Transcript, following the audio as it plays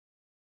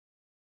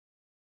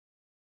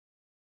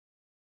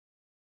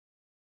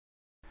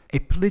A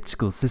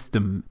political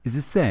system is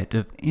a set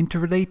of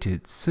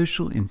interrelated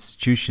social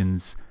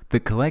institutions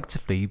that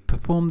collectively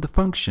perform the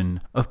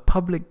function of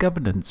public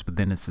governance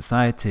within a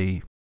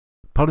society.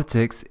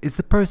 Politics is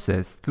the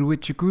process through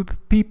which a group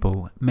of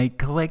people make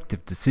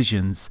collective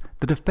decisions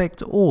that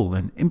affect all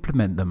and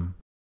implement them.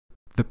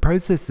 The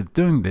process of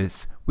doing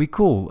this we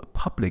call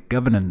public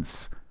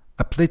governance.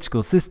 A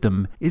political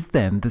system is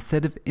then the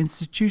set of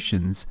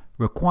institutions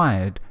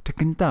required to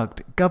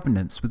conduct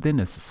governance within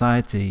a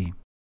society.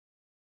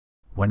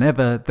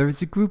 Whenever there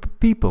is a group of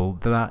people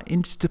that are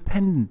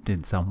interdependent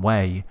in some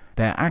way,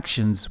 their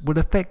actions will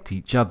affect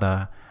each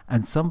other,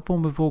 and some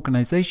form of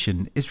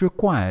organization is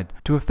required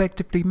to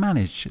effectively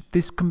manage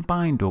this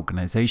combined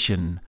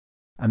organization,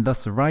 and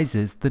thus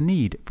arises the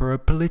need for a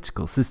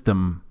political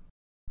system.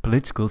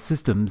 Political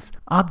systems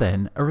are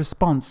then a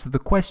response to the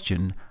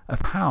question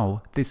of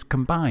how this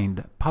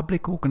combined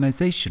public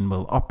organization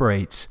will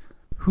operate,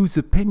 whose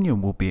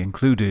opinion will be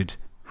included,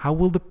 how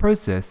will the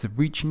process of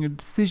reaching a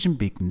decision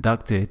be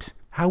conducted,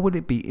 how will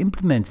it be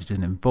implemented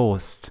and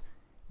enforced.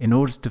 In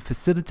order to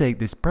facilitate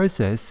this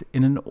process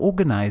in an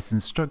organized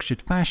and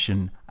structured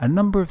fashion, a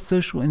number of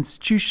social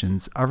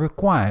institutions are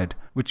required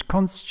which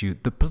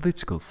constitute the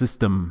political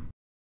system.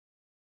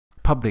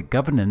 Public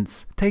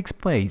governance takes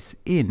place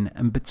in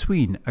and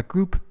between a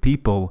group of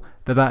people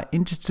that are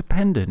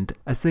interdependent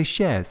as they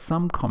share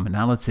some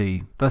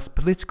commonality. Thus,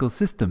 political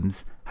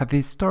systems have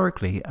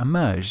historically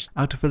emerged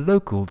out of a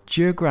local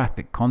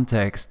geographic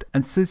context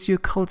and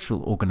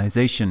socio-cultural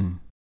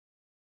organization.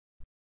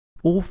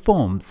 All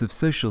forms of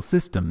social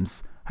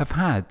systems have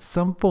had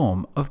some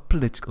form of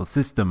political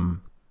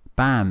system.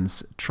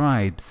 Bands,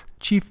 tribes,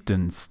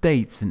 chieftains,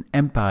 states, and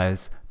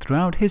empires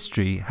throughout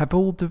history have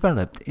all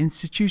developed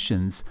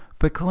institutions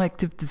for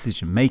collective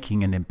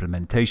decision-making and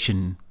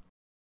implementation.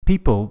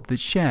 People that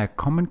share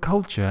common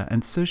culture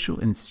and social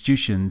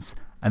institutions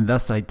and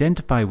thus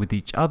identify with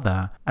each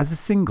other as a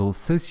single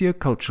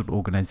socio-cultural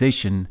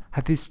organization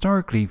have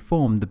historically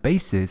formed the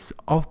basis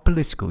of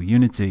political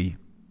unity.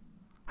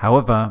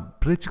 However,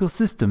 political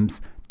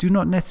systems do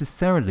not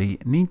necessarily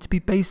need to be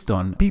based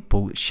on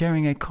people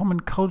sharing a common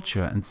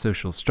culture and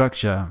social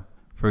structure.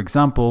 For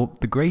example,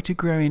 the great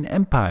agrarian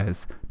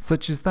empires,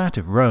 such as that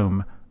of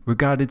Rome,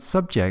 regarded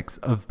subjects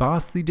of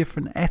vastly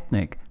different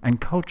ethnic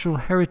and cultural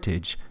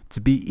heritage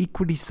to be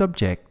equally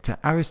subject to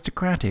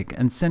aristocratic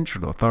and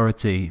central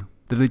authority.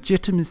 The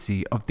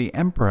legitimacy of the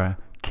emperor,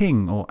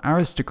 king, or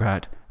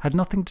aristocrat had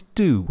nothing to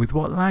do with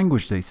what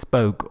language they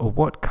spoke or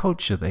what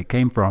culture they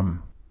came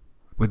from.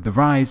 With the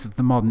rise of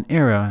the modern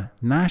era,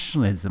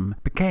 nationalism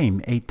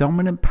became a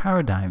dominant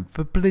paradigm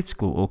for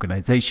political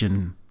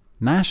organization.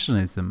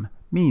 Nationalism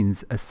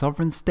means a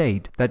sovereign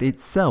state that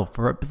itself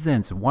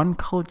represents one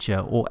culture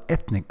or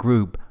ethnic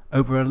group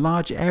over a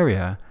large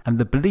area, and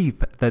the belief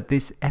that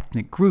this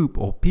ethnic group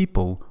or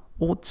people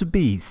ought to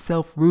be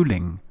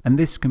self-ruling, and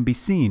this can be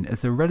seen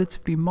as a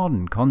relatively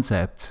modern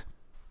concept.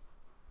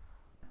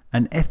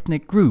 An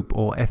ethnic group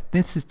or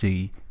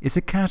ethnicity is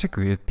a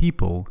category of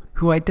people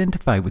who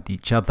identify with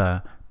each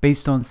other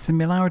based on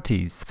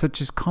similarities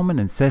such as common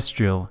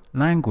ancestral,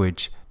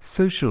 language,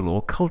 social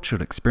or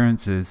cultural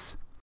experiences.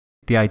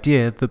 The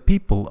idea that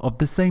people of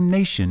the same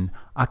nation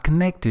are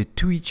connected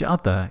to each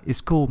other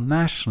is called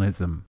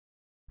nationalism.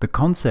 The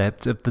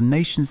concept of the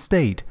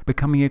nation-state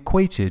becoming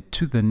equated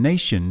to the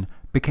nation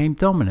became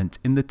dominant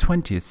in the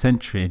 20th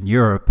century in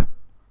Europe.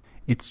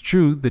 It's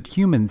true that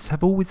humans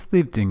have always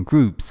lived in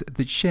groups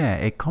that share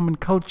a common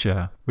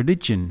culture,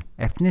 religion,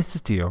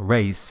 ethnicity or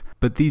race,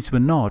 but these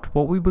were not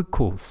what we would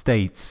call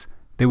states.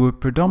 They were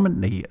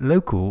predominantly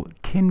local,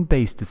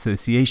 kin-based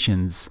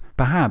associations,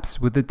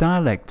 perhaps with a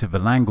dialect of a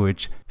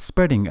language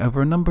spreading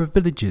over a number of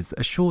villages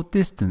a short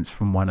distance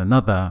from one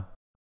another.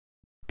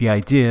 The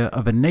idea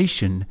of a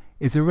nation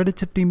is a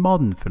relatively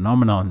modern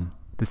phenomenon.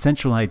 The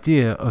central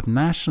idea of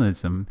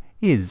nationalism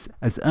is,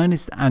 as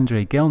Ernest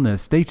Andre Gellner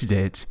stated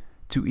it,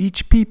 to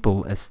each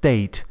people a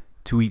state,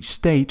 to each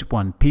state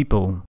one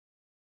people.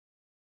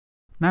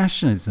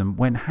 Nationalism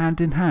went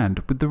hand in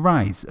hand with the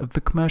rise of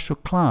the commercial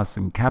class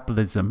and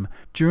capitalism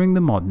during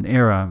the modern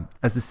era,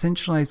 as a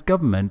centralized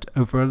government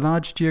over a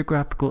large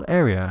geographical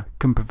area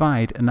can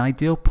provide an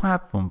ideal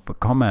platform for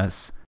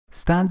commerce.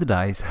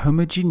 Standardized,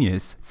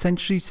 homogeneous,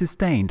 centrally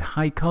sustained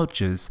high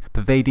cultures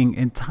pervading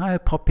entire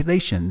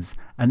populations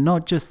and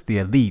not just the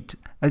elite,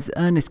 as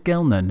Ernest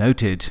Gellner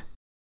noted.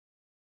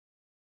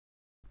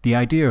 The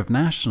idea of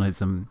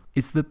nationalism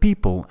is that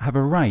people have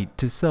a right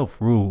to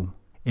self-rule.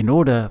 In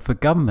order for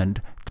government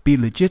to be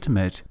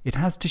legitimate, it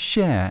has to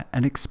share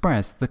and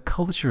express the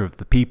culture of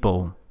the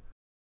people.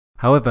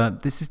 However,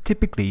 this is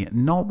typically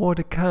not what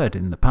occurred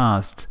in the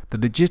past. The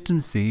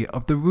legitimacy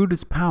of the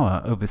ruler's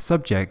power over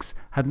subjects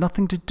had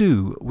nothing to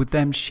do with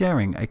them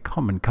sharing a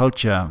common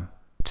culture.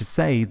 To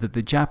say that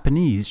the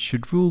Japanese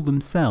should rule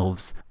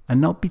themselves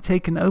and not be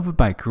taken over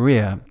by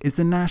Korea is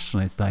a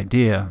nationalist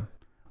idea.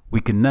 We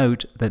can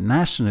note that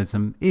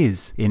nationalism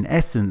is, in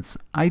essence,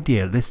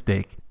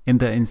 idealistic, in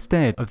that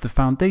instead of the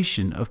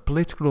foundation of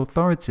political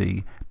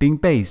authority being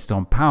based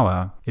on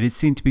power, it is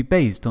seen to be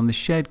based on the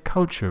shared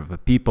culture of a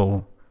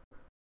people.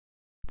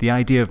 The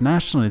idea of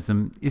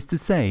nationalism is to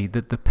say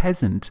that the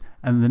peasant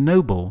and the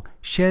noble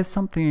share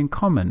something in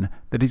common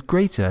that is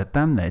greater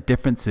than their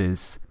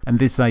differences, and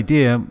this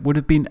idea would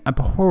have been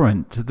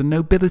abhorrent to the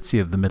nobility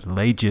of the Middle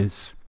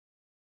Ages.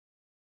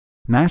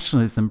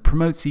 Nationalism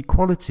promotes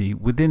equality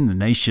within the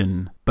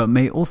nation, but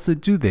may also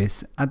do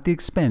this at the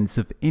expense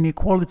of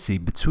inequality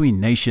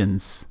between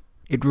nations.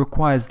 It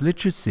requires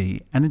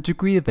literacy and a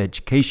degree of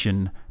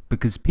education,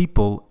 because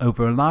people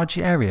over a large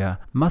area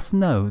must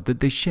know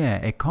that they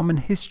share a common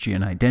history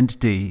and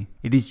identity.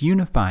 It is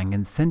unifying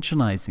and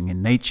centralizing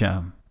in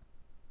nature.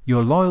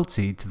 Your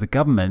loyalty to the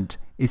government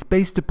is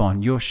based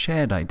upon your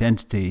shared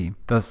identity.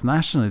 Thus,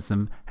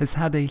 nationalism has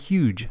had a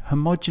huge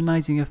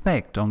homogenizing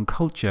effect on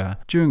culture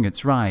during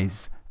its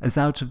rise, as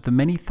out of the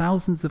many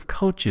thousands of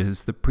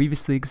cultures that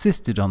previously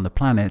existed on the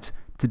planet,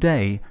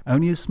 today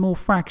only a small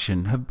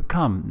fraction have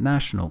become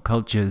national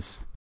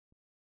cultures.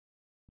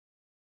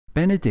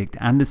 Benedict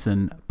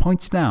Anderson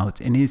pointed out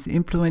in his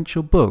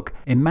influential book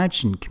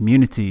Imagined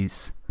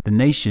Communities, the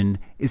nation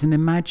is an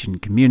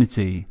imagined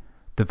community.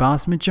 The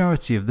vast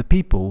majority of the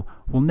people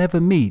will never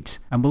meet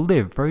and will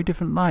live very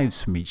different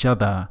lives from each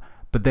other,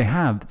 but they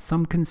have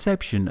some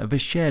conception of a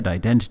shared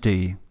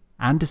identity.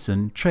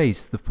 Anderson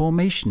traced the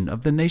formation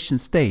of the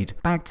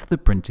nation-state back to the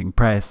printing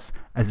press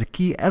as a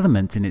key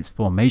element in its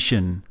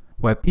formation,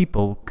 where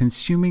people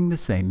consuming the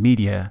same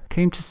media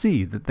came to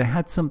see that they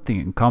had something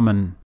in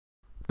common.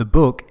 The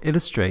book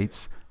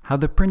illustrates how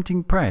the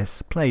printing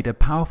press played a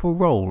powerful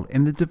role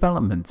in the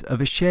development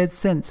of a shared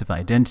sense of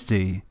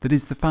identity that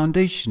is the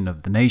foundation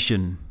of the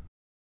nation.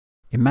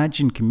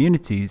 Imagined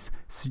Communities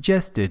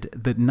suggested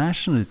that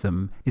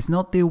nationalism is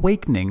not the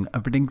awakening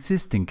of an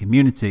existing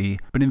community,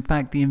 but in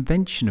fact the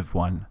invention of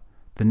one.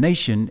 The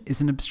nation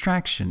is an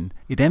abstraction.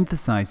 It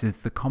emphasizes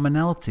the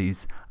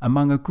commonalities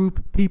among a group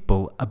of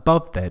people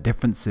above their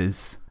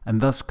differences, and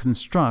thus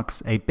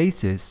constructs a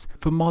basis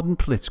for modern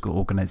political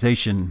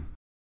organization.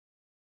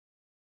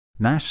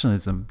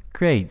 Nationalism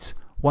creates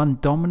one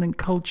dominant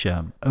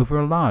culture over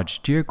a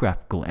large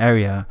geographical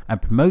area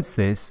and promotes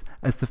this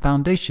as the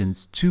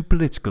foundations to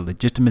political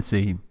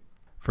legitimacy.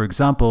 For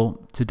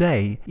example,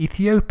 today,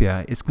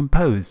 Ethiopia is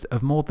composed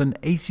of more than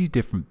 80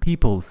 different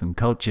peoples and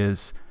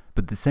cultures,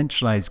 but the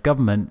centralized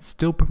government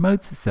still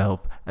promotes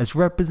itself as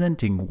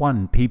representing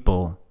one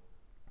people.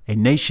 A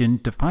nation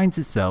defines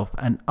itself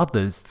and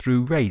others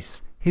through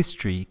race,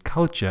 history,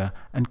 culture,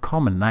 and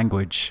common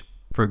language.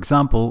 For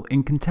example,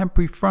 in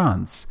contemporary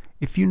France,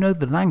 if you know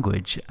the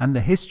language and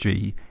the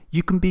history,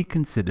 you can be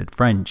considered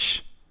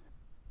French.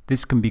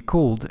 This can be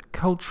called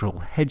cultural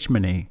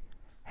hegemony.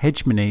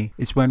 Hegemony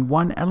is when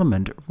one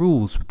element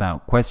rules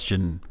without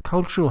question.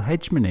 Cultural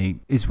hegemony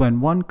is when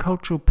one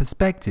cultural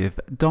perspective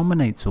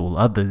dominates all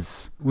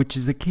others, which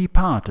is a key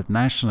part of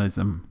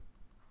nationalism.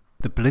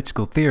 The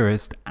political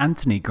theorist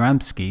Antony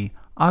Gramsci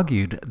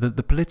argued that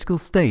the political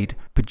state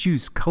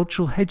produced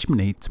cultural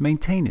hegemony to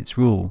maintain its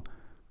rule.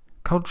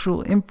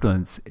 Cultural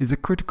influence is a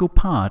critical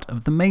part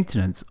of the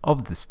maintenance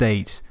of the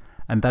state,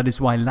 and that is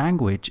why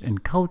language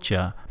and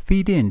culture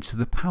feed into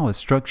the power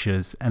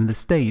structures, and the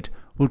state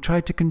will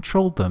try to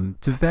control them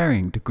to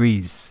varying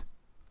degrees.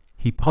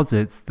 He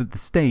posits that the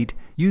state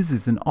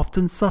uses an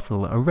often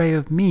subtle array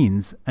of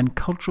means, and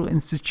cultural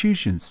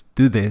institutions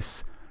do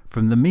this,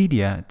 from the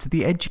media to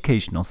the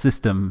educational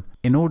system,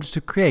 in order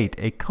to create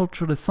a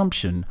cultural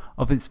assumption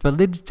of its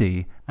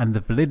validity and the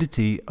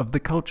validity of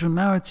the cultural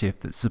narrative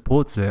that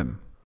supports it.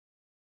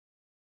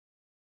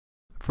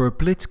 For a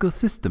political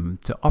system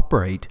to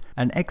operate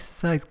and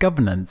exercise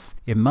governance,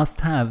 it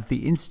must have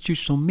the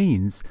institutional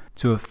means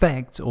to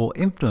affect or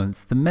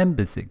influence the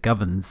members it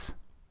governs.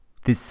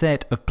 This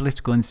set of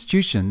political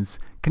institutions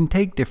can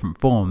take different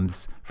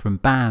forms, from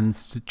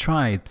bands to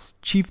tribes,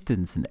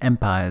 chieftains, and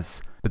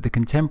empires, but the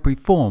contemporary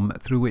form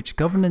through which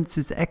governance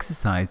is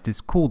exercised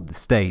is called the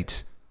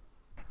state.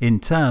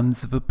 In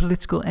terms of a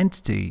political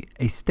entity,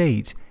 a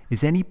state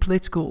is any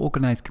political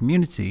organized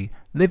community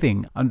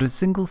living under a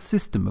single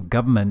system of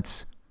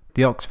government.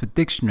 The Oxford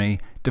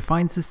Dictionary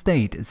defines the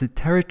state as a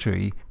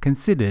territory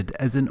considered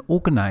as an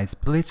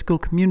organized political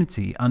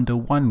community under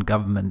one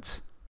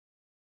government.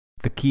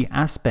 The key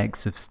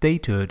aspects of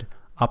statehood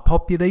are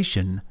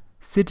population,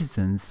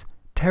 citizens,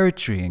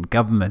 territory, and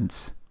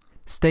government.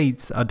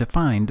 States are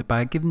defined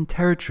by a given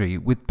territory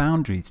with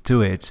boundaries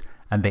to it,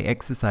 and they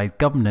exercise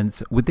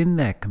governance within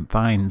their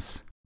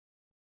confines.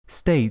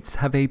 States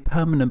have a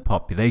permanent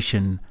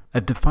population, a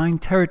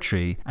defined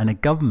territory, and a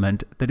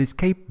government that is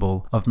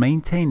capable of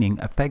maintaining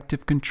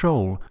effective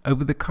control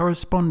over the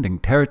corresponding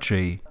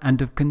territory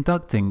and of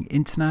conducting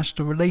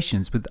international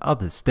relations with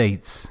other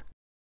states.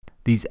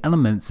 These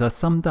elements are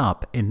summed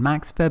up in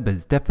Max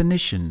Weber's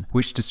definition,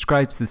 which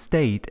describes the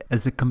state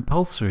as a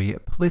compulsory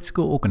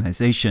political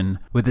organization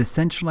with a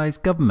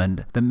centralized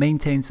government that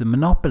maintains a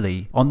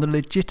monopoly on the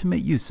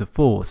legitimate use of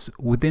force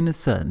within a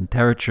certain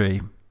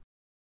territory.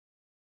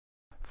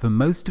 For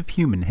most of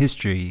human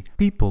history,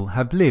 people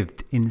have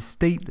lived in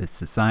stateless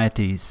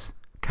societies,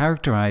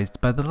 characterized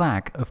by the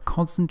lack of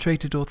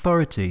concentrated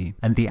authority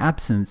and the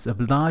absence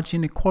of large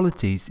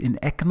inequalities in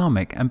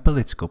economic and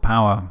political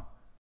power.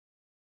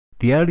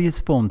 the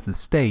earliest forms of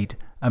state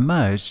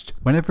emerged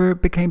whenever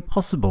it became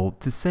possible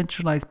to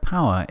centralize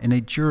power in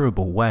a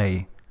durable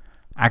way.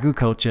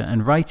 Agriculture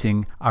and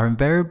writing are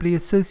invariably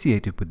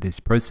associated with this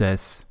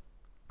process.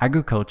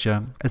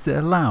 Agriculture, as it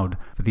allowed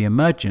for the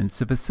emergence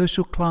of a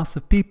social class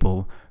of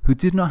people who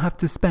did not have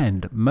to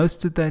spend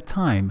most of their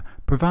time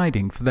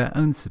providing for their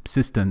own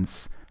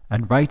subsistence,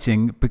 and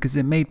writing because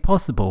it made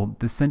possible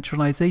the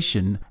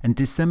centralization and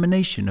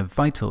dissemination of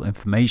vital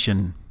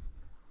information.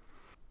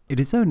 It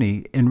is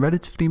only in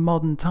relatively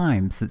modern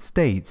times that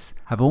states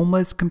have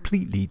almost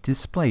completely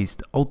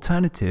displaced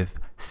alternative,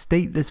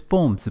 stateless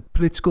forms of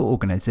political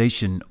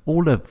organization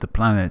all over the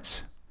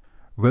planet.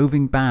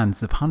 Roving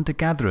bands of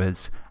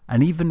hunter-gatherers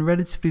and even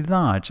relatively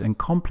large and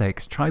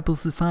complex tribal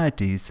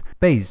societies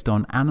based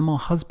on animal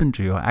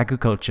husbandry or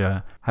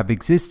agriculture have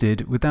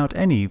existed without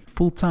any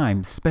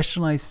full-time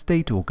specialized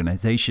state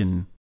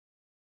organization.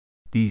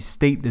 These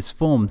stateless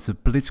forms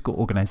of political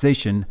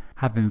organization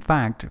have in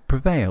fact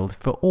prevailed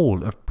for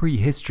all of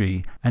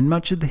prehistory and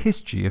much of the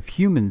history of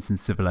humans and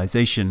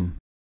civilization.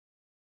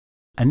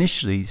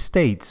 Initially,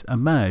 states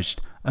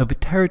emerged over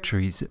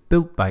territories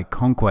built by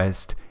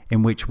conquest,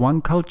 in which one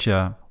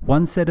culture,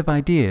 one set of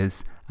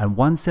ideas, and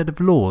one set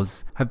of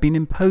laws have been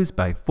imposed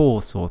by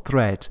force or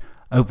threat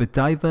over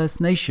diverse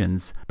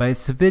nations by a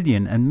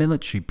civilian and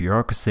military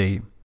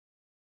bureaucracy.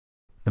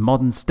 The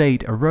modern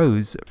state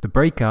arose from the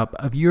breakup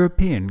of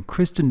European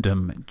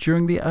Christendom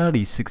during the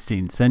early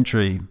 16th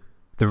century.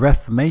 The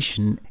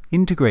Reformation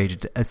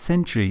integrated a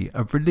century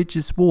of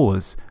religious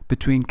wars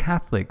between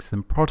Catholics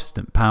and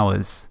Protestant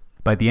powers.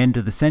 By the end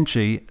of the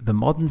century, the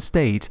modern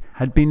state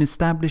had been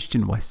established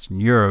in Western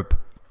Europe,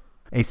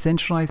 a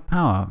centralized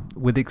power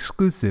with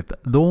exclusive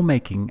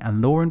lawmaking and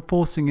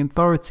law-enforcing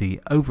authority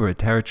over a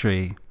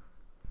territory.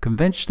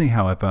 Conventionally,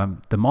 however,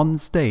 the modern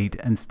state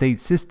and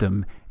state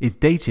system is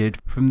dated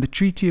from the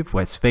Treaty of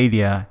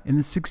Westphalia in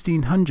the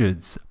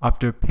 1600s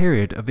after a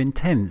period of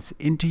intense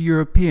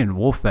inter-European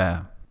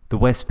warfare. The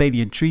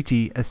Westphalian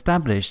Treaty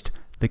established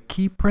the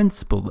key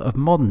principle of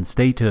modern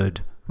statehood,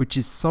 which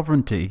is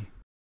sovereignty.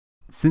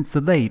 Since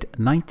the late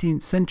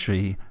 19th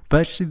century,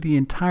 virtually the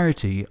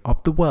entirety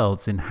of the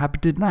world's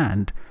inhabited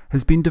land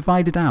has been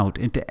divided out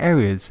into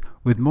areas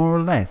with more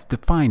or less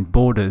defined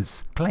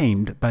borders,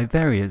 claimed by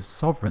various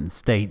sovereign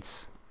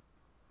states.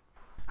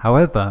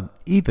 However,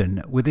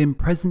 even within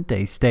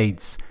present-day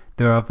states,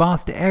 there are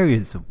vast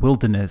areas of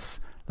wilderness,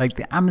 like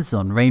the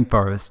Amazon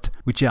rainforest,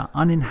 which are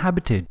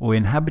uninhabited or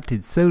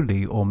inhabited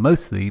solely or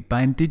mostly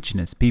by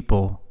indigenous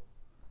people.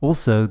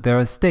 Also, there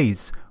are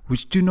states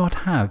which do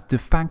not have de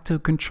facto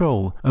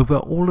control over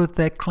all of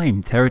their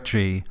claimed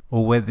territory,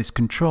 or where this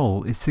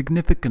control is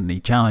significantly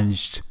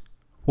challenged,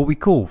 what we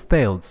call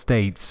failed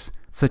states,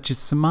 such as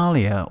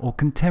Somalia or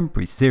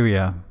contemporary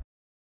Syria.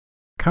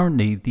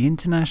 Currently, the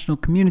international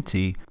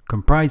community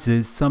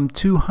comprises some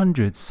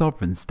 200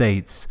 sovereign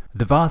states,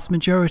 the vast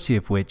majority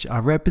of which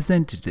are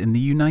represented in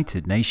the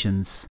United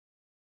Nations.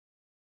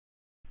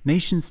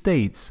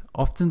 Nation-states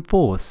often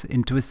force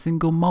into a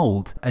single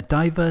mold a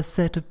diverse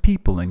set of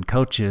people and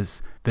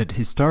cultures that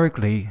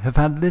historically have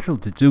had little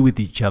to do with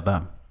each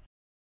other.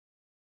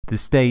 The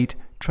state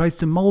tries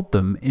to mold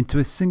them into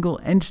a single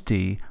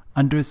entity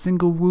under a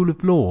single rule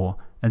of law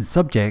and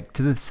subject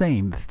to the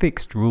same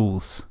fixed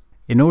rules.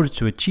 In order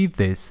to achieve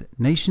this,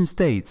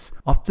 nation-states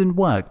often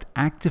worked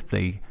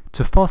actively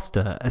to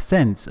foster a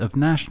sense of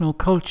national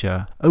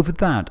culture over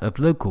that of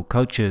local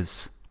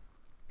cultures.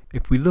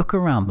 If we look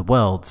around the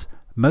world,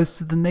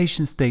 most of the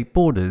nation-state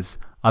borders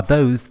are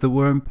those that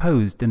were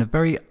imposed in a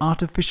very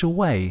artificial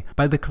way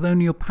by the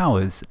colonial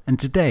powers and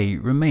today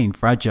remain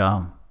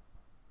fragile.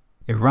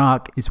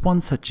 Iraq is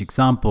one such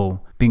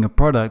example, being a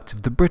product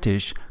of the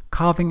British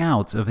carving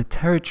out of a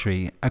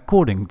territory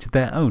according to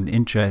their own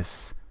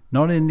interests,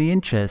 not in the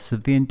interests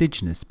of the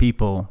indigenous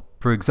people.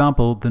 For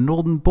example, the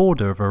northern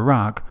border of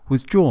Iraq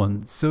was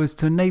drawn so as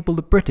to enable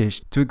the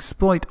British to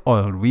exploit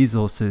oil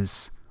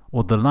resources,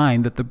 or the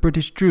line that the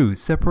British drew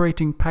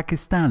separating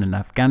Pakistan and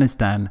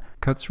Afghanistan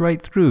cuts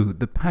right through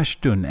the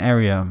Pashtun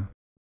area.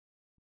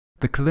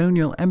 The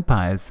colonial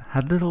empires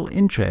had little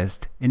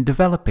interest in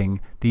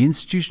developing the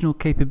institutional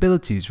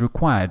capabilities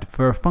required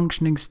for a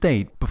functioning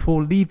state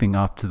before leaving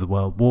after the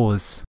World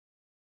Wars.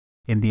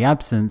 In the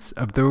absence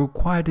of the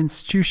required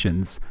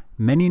institutions,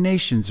 many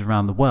nations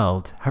around the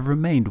world have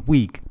remained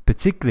weak,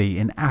 particularly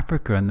in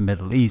Africa and the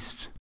Middle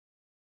East.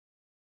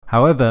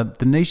 However,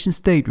 the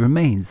nation-state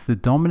remains the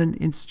dominant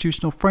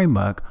institutional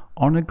framework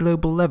on a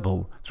global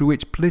level through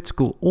which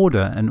political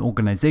order and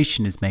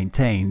organization is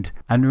maintained,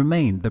 and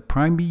remain the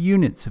primary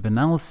units of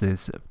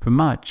analysis for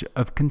much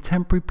of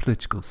contemporary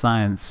political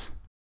science.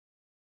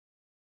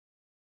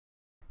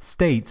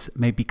 States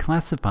may be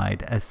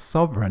classified as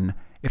sovereign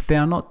if they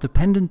are not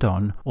dependent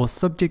on or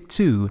subject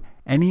to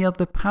any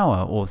other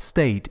power or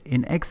state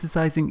in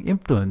exercising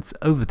influence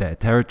over their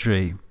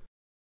territory.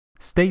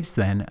 States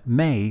then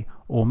may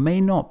or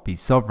may not be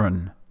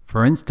sovereign.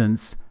 For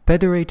instance,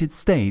 federated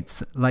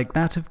states, like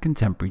that of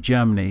contemporary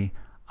Germany,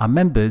 are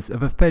members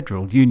of a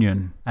federal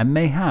union and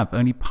may have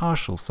only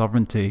partial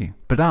sovereignty,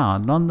 but are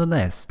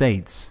nonetheless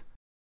states.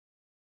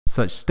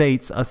 Such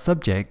states are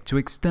subject to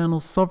external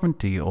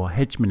sovereignty or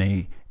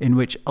hegemony, in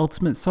which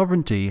ultimate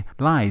sovereignty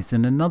lies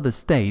in another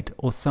state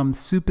or some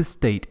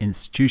superstate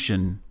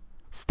institution.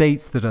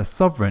 States that are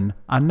sovereign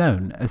are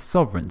known as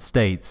sovereign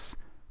states.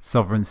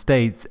 Sovereign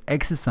states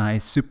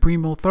exercise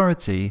supreme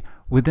authority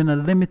within a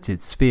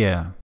limited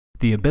sphere,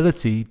 the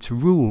ability to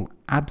rule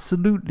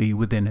absolutely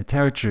within a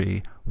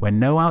territory where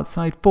no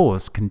outside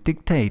force can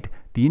dictate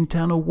the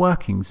internal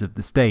workings of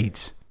the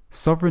state.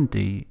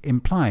 Sovereignty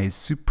implies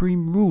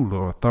supreme rule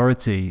or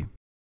authority.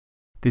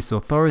 This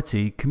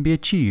authority can be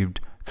achieved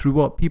through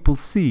what people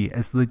see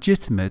as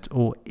legitimate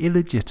or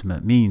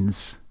illegitimate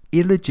means.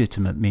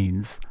 Illegitimate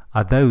means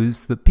are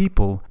those that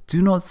people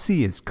do not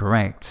see as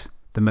correct,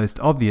 the most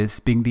obvious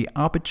being the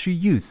arbitrary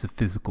use of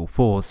physical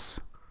force.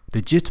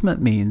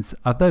 Legitimate means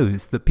are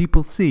those that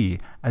people see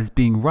as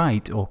being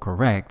right or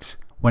correct.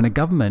 When a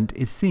government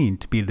is seen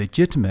to be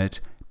legitimate,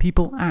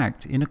 people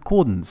act in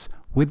accordance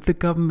with the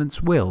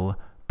government's will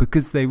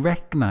because they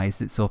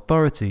recognize its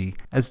authority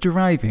as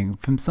deriving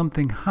from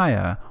something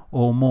higher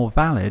or more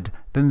valid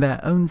than their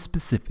own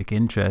specific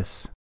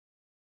interests.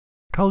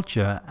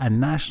 Culture and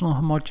national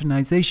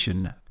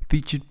homogenization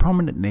featured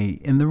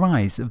prominently in the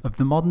rise of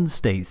the modern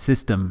state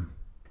system.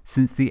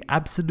 Since the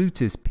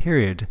absolutist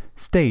period,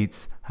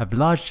 states have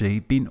largely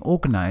been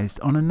organized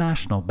on a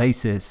national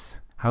basis.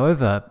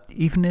 However,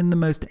 even in the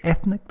most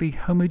ethnically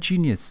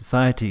homogeneous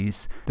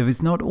societies, there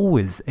is not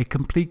always a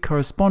complete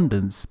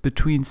correspondence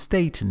between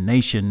state and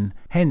nation,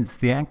 hence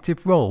the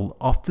active role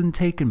often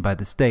taken by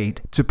the state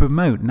to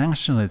promote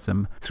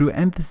nationalism through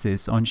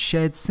emphasis on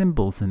shared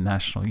symbols and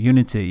national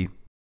unity.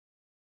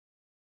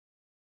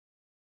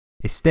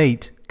 A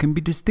state can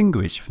be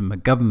distinguished from a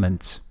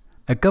government.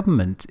 A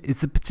government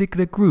is a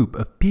particular group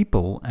of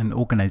people and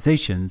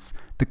organizations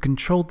that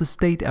control the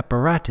state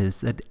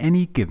apparatus at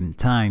any given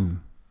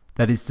time.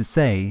 That is to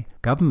say,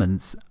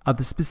 governments are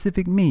the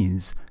specific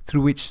means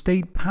through which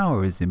state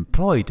power is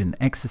employed and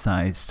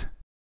exercised.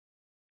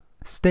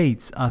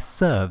 States are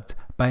served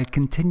by a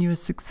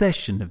continuous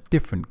succession of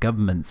different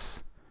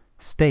governments.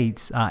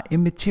 States are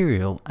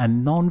immaterial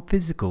and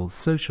non-physical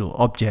social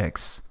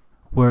objects,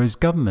 whereas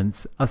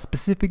governments are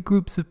specific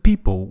groups of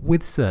people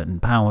with certain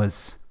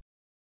powers.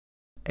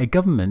 A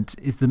government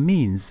is the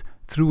means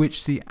through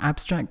which the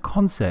abstract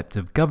concept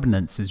of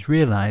governance is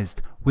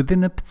realized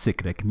within a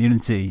particular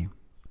community.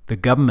 The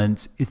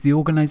government is the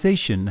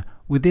organization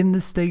within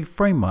the state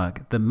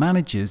framework that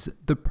manages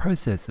the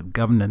process of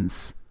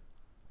governance.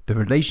 The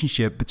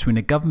relationship between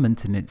a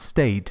government and its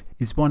state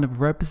is one of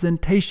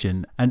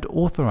representation and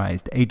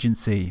authorized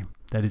agency.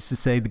 That is to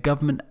say, the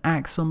government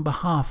acts on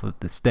behalf of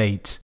the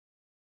state.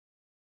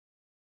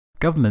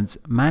 Governments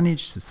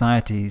manage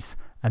societies,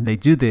 and they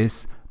do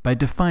this by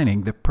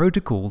defining the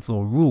protocols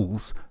or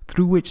rules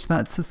through which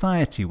that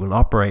society will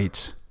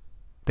operate.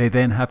 They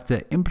then have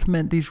to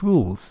implement these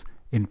rules,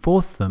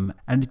 enforce them,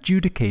 and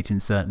adjudicate in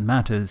certain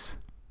matters.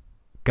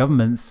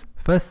 Governments,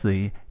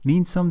 firstly,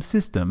 need some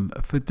system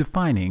for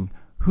defining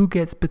who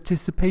gets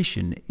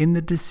participation in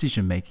the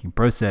decision-making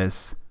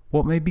process,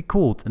 what may be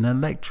called an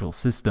electoral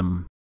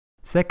system.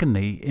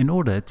 Secondly, in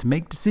order to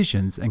make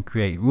decisions and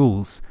create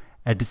rules,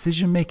 a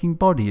decision-making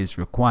body is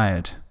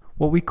required,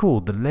 what we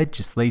call the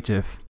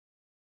legislative.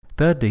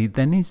 Thirdly,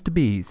 there needs to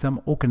be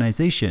some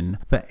organization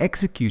for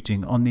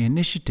executing on the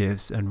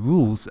initiatives and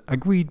rules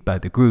agreed by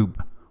the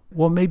group,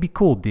 what may be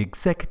called the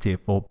executive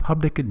or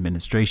public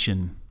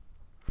administration.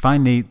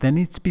 Finally, there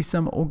needs to be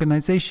some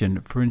organization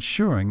for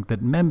ensuring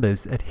that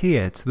members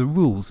adhere to the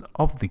rules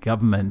of the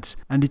government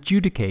and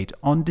adjudicate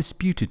on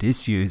disputed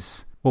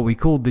issues, what we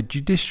call the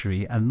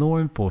judiciary and law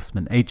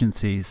enforcement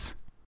agencies.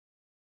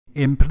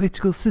 In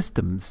political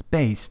systems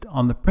based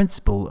on the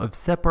principle of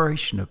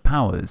separation of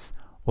powers,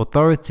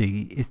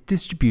 authority is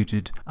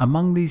distributed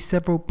among these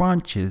several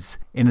branches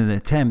in an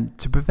attempt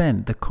to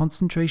prevent the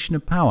concentration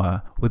of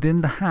power within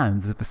the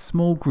hands of a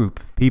small group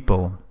of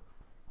people.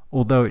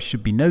 Although it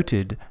should be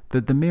noted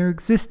that the mere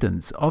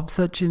existence of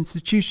such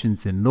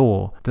institutions in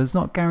law does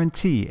not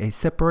guarantee a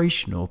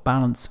separation or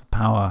balance of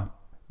power.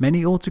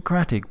 Many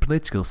autocratic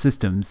political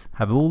systems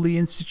have all the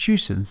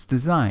institutions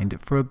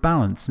designed for a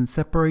balance and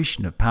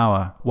separation of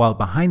power, while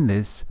behind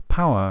this,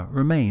 power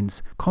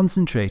remains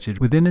concentrated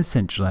within a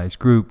centralized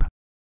group.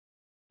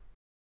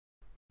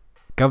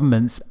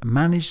 Governments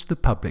manage the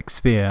public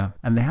sphere,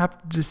 and they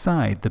have to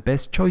decide the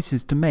best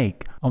choices to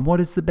make on what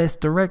is the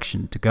best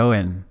direction to go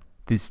in.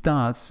 This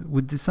starts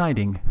with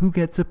deciding who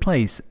gets a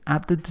place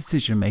at the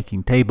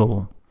decision-making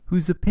table,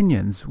 whose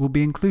opinions will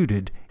be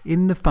included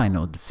in the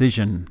final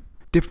decision.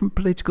 Different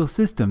political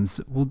systems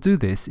will do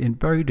this in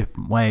very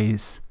different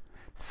ways.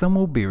 Some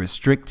will be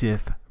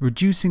restrictive,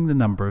 reducing the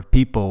number of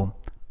people.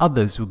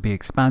 Others will be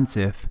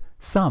expansive.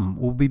 Some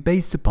will be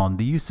based upon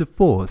the use of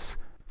force,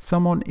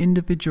 some on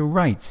individual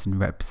rights and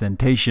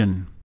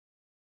representation.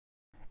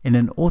 In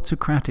an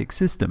autocratic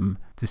system,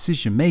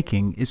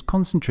 decision-making is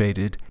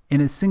concentrated in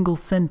a single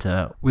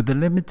center with a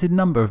limited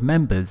number of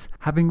members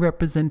having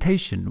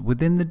representation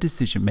within the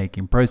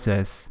decision-making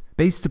process,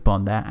 based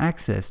upon their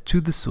access to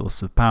the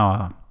source of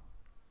power.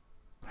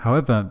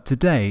 However,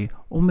 today,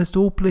 almost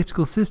all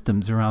political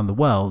systems around the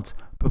world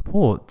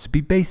purport to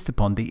be based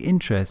upon the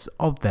interests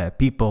of their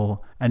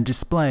people and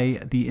display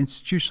the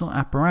institutional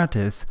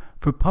apparatus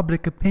for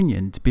public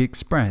opinion to be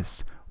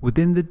expressed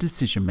within the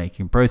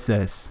decision-making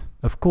process.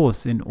 Of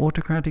course, in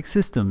autocratic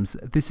systems,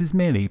 this is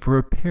merely for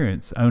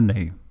appearance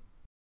only.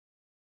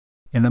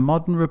 In a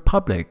modern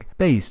republic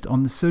based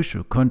on the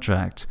social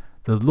contract,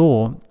 the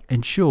law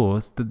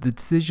ensures that the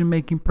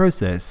decision-making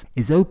process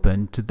is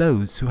open to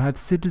those who have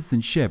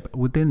citizenship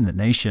within the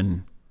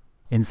nation.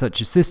 In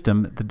such a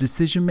system, the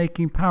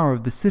decision-making power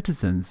of the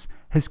citizens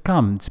has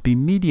come to be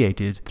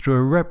mediated through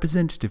a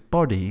representative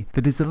body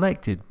that is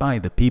elected by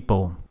the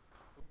people.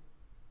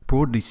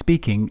 Broadly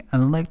speaking,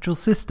 an electoral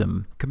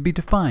system can be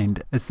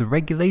defined as the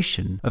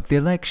regulation of the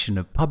election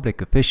of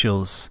public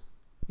officials.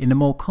 In a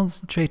more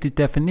concentrated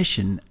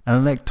definition, an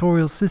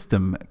electoral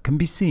system can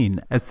be seen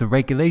as the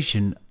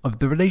regulation of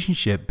the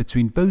relationship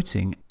between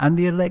voting and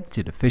the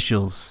elected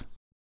officials.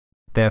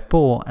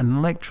 Therefore, an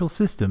electoral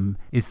system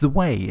is the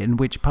way in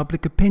which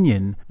public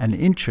opinion and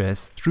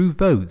interest through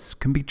votes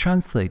can be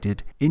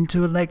translated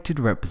into elected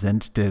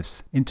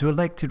representatives,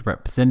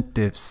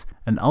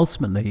 and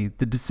ultimately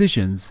the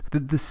decisions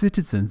that the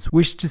citizens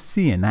wish to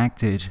see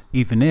enacted,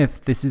 even if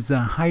this is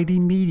a highly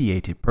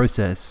mediated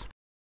process.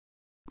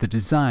 The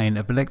design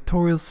of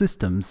electoral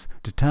systems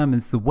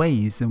determines the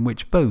ways in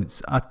which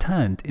votes are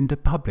turned into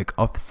public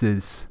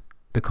offices.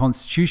 The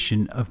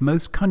constitution of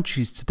most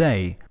countries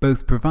today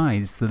both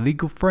provides the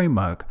legal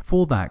framework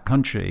for that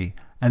country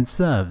and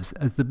serves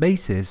as the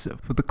basis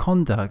for the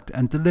conduct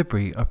and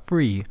delivery of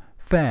free,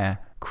 fair,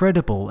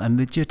 credible and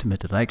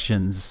legitimate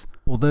elections,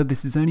 although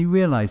this is only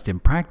realized in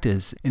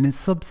practice in a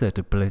subset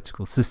of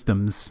political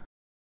systems.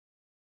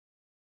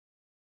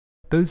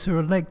 Those who are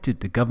elected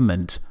to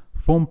government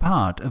form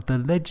part of the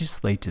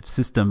legislative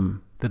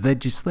system. The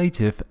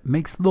legislative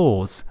makes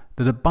laws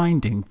that are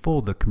binding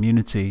for the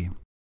community.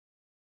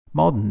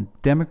 Modern,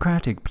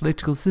 democratic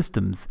political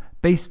systems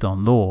based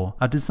on law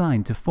are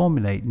designed to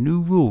formulate new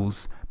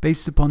rules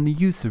based upon the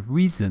use of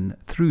reason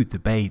through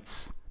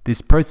debates.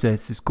 This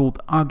process is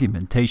called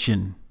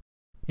argumentation.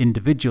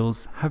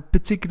 Individuals have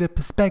particular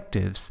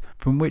perspectives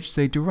from which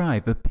they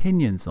derive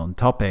opinions on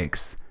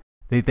topics.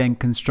 They then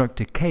construct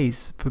a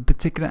case for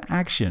particular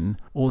action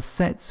or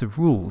sets of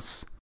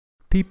rules.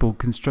 People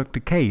construct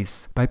a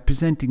case by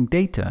presenting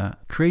data,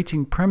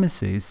 creating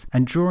premises,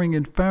 and drawing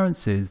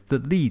inferences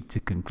that lead to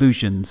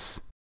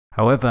conclusions.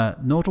 However,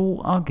 not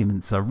all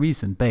arguments are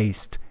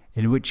reason-based,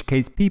 in which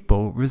case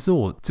people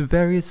resort to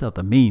various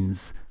other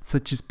means,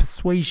 such as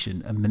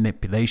persuasion and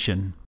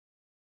manipulation.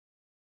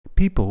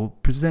 People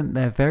present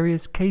their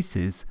various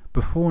cases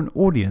before an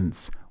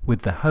audience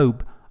with the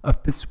hope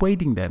of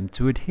persuading them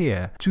to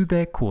adhere to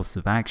their course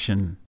of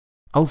action.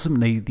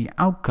 Ultimately, the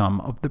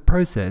outcome of the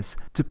process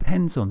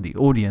depends on the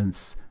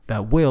audience,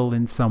 that will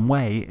in some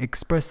way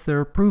express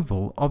their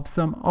approval of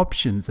some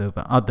options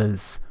over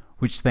others,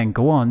 which then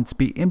go on to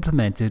be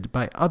implemented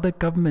by other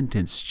government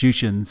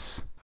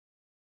institutions.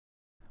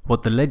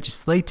 What the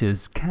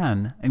legislators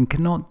can and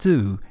cannot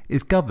do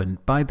is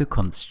governed by the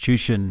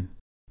Constitution.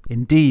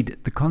 Indeed,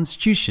 the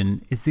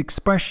Constitution is the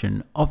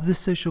expression of the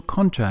social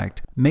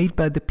contract made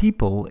by the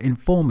people in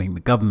forming the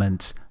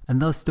government,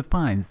 and thus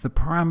defines the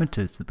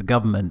parameters of the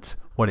government,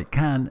 what it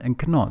can and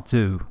cannot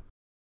do.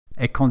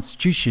 A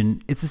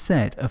constitution is a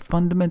set of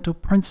fundamental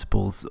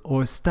principles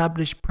or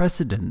established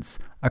precedents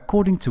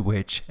according to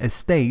which a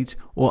state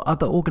or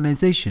other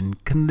organization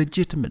can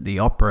legitimately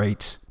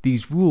operate.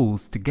 These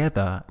rules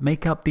together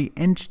make up the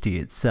entity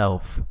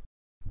itself.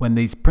 When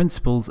these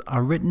principles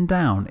are written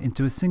down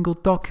into a single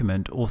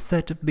document or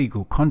set of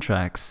legal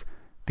contracts,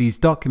 these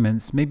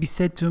documents may be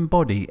said to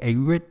embody a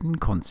written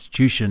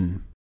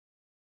constitution.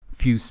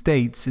 Few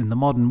states in the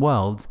modern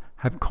world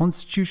have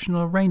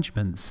constitutional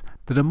arrangements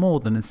that are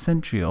more than a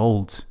century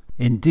old.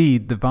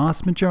 Indeed, the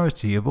vast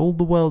majority of all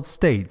the world's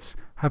states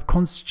have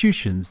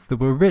constitutions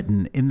that were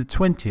written in the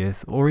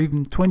 20th or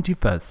even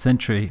 21st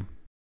century.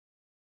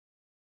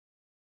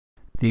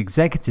 The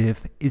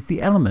executive is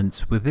the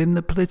element within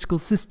the political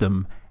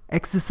system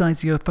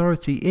exercising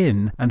authority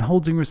in and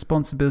holding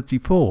responsibility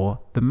for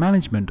the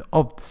management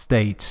of the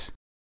state.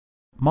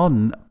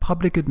 Modern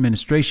public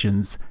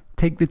administrations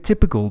take the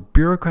typical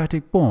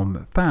bureaucratic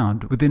form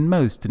found within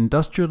most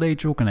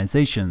industrial-age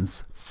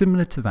organizations,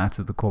 similar to that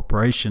of the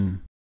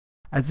corporation.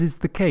 As is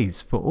the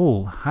case for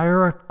all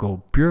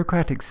hierarchical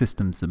bureaucratic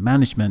systems of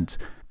management,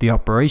 the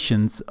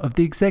operations of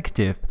the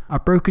executive are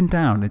broken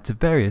down into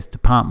various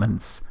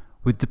departments,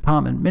 with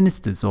department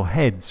ministers or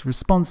heads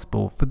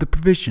responsible for the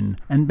provision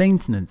and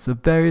maintenance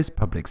of various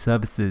public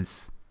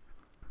services.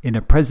 In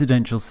a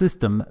presidential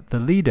system, the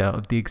leader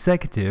of the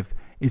executive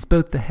is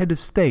both the head of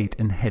state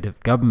and head of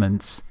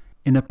government.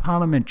 In a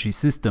parliamentary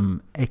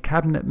system, a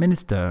cabinet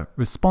minister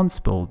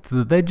responsible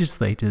to the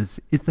legislators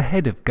is the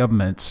head of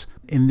government.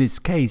 In this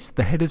case,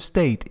 the head of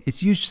state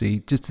is usually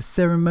just a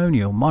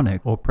ceremonial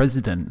monarch or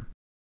president.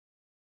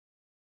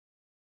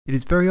 It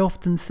is very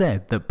often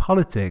said that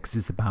politics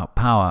is about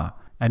power,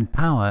 and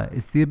power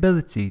is the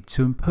ability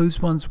to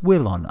impose one's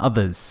will on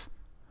others.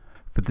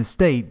 For the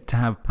state to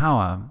have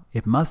power,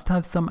 it must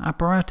have some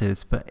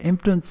apparatus for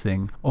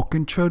influencing or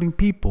controlling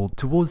people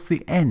towards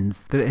the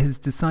ends that it has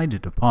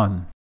decided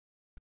upon.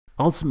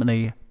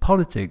 Ultimately,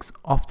 politics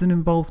often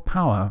involves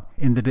power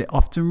in that it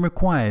often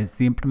requires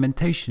the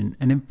implementation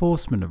and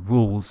enforcement of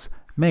rules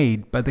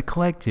made by the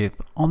collective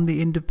on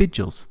the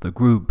individuals of the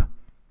group.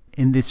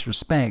 In this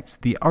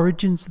respect, the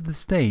origins of the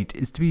state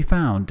is to be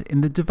found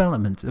in the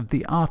development of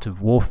the art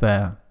of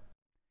warfare.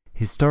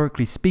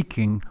 Historically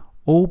speaking,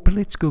 all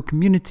political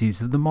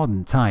communities of the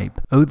modern type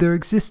owe their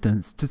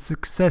existence to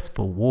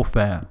successful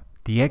warfare.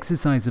 The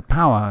exercise of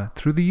power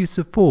through the use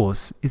of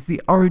force is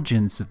the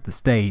origins of the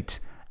state,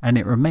 and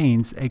it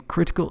remains a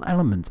critical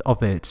element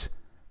of it.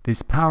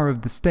 This power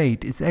of the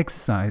state is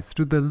exercised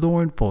through the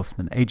law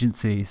enforcement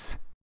agencies.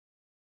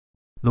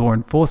 Law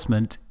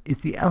enforcement is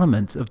the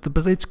element of the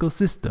political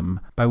system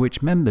by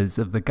which members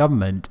of the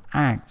government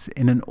act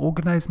in an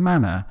organized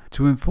manner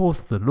to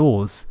enforce the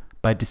laws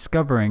by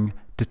discovering,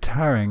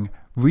 deterring,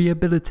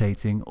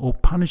 rehabilitating or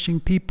punishing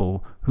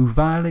people who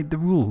violate the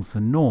rules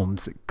and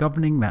norms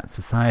governing that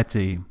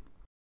society.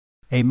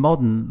 A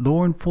modern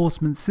law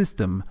enforcement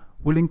system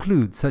will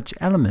include such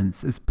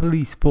elements as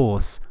police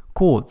force,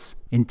 courts,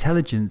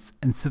 intelligence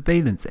and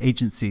surveillance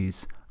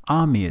agencies,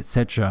 army,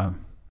 etc.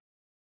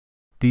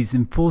 These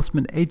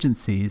enforcement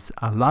agencies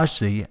are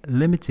largely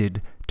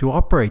limited to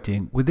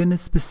operating within a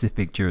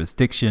specific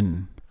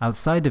jurisdiction.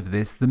 Outside of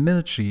this, the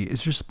military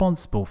is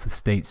responsible for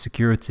state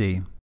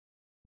security.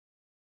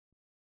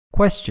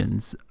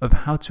 Questions of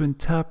how to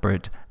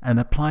interpret and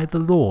apply the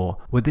law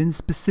within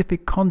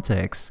specific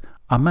contexts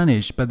are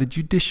managed by the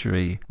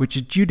judiciary, which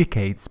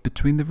adjudicates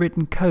between the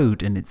written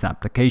code and its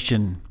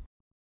application.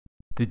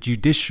 The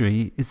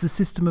judiciary is the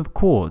system of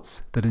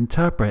courts that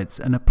interprets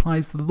and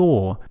applies the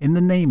law in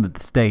the name of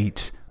the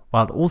state,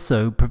 while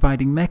also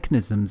providing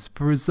mechanisms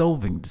for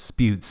resolving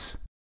disputes.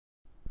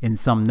 In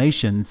some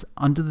nations,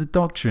 under the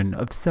doctrine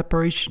of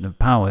separation of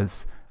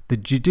powers, the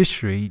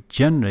judiciary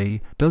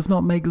generally does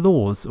not make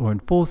laws or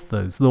enforce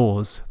those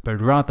laws, but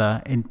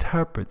rather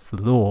interprets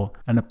the law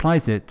and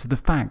applies it to the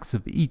facts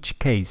of each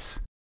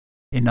case.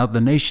 In other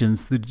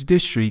nations, the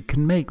judiciary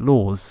can make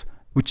laws,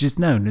 which is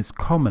known as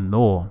common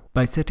law,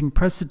 by setting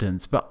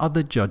precedents for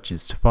other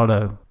judges to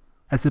follow,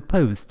 as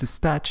opposed to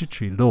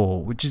statutory law,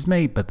 which is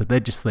made by the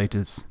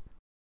legislators.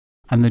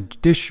 And the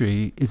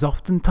judiciary is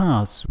often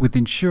tasked with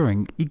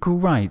ensuring equal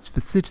rights for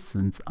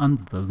citizens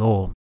under the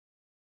law.